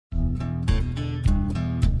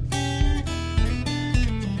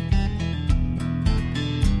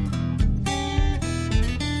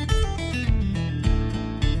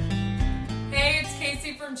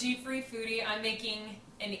G-Free Foodie. I'm making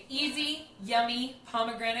an easy, yummy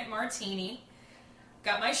pomegranate martini.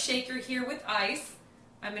 Got my shaker here with ice.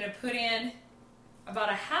 I'm going to put in about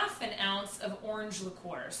a ½ ounce of orange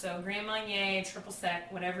liqueur, so Grand Marnier, triple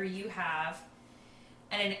sec, whatever you have,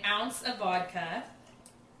 and an ounce of vodka.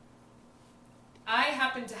 I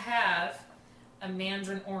happen to have a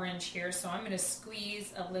mandarin orange here, so I'm going to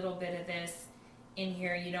squeeze a little bit of this in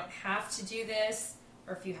here. You don't have to do this,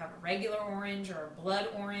 or if you have a regular orange or a blood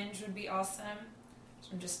orange would be awesome. So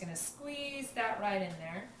I'm just going to squeeze that right in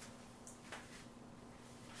there.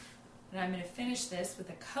 And I'm going to finish this with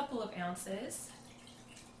a couple of ounces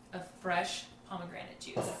of fresh pomegranate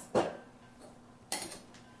juice.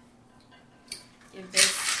 Give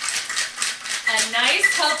this a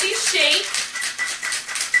nice healthy shake.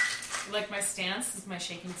 You like my stance? This is my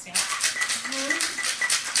shaking stance.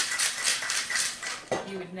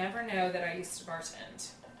 You would never know that I used to bartend.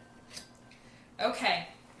 Okay.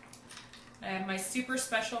 I have my super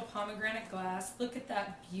special pomegranate glass. Look at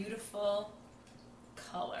that beautiful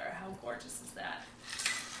color. How gorgeous is that?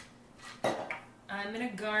 I'm going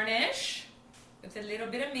to garnish with a little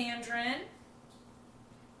bit of mandarin.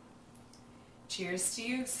 Cheers to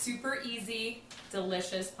you. Super easy,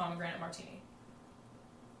 delicious pomegranate martini.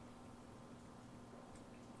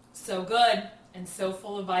 So good and so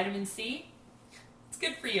full of vitamin C. It's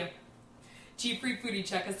good for you. G-Free Foodie,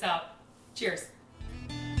 check us out. Cheers.